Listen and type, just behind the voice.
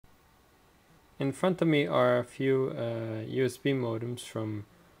In front of me are a few USB modems from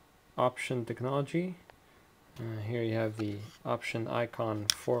Option Technology. Here you have the Option Icon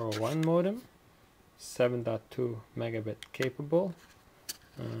 401 modem, 7.2 megabit capable,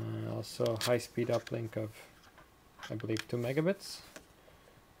 also high-speed uplink of, I believe, 2 megabits.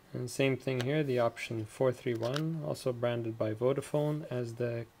 And same thing here, the Option 431, also branded by Vodafone as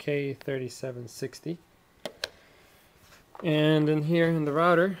the K3760. And in here in the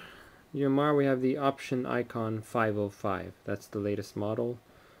router, UMR, we have the Option Icon 505. That's the latest model.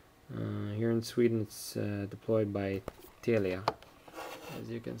 Here in Sweden, it's deployed by Telia, as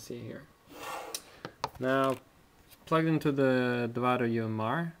you can see here. Now, plugged into the DOVADO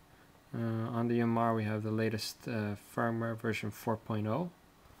UMR. On the UMR, we have the latest firmware version 4.0.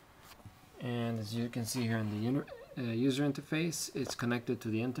 And as you can see here in the user interface, it's connected to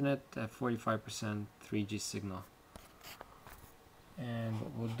the internet at 45% 3G signal. And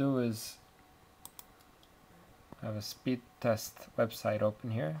what we'll do is have a speed test website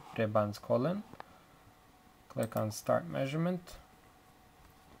open here, Broadband. Click on Start Measurement.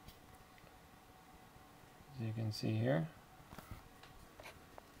 As you can see here.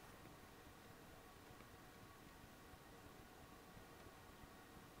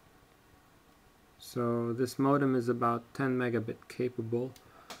 So this modem is about 10 megabit capable.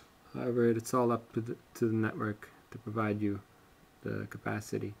 However, it's all up to the network to provide you the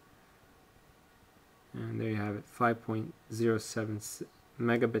capacity. And there you have it, 5.07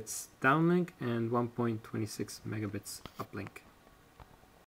 megabits downlink and 1.26 megabits uplink.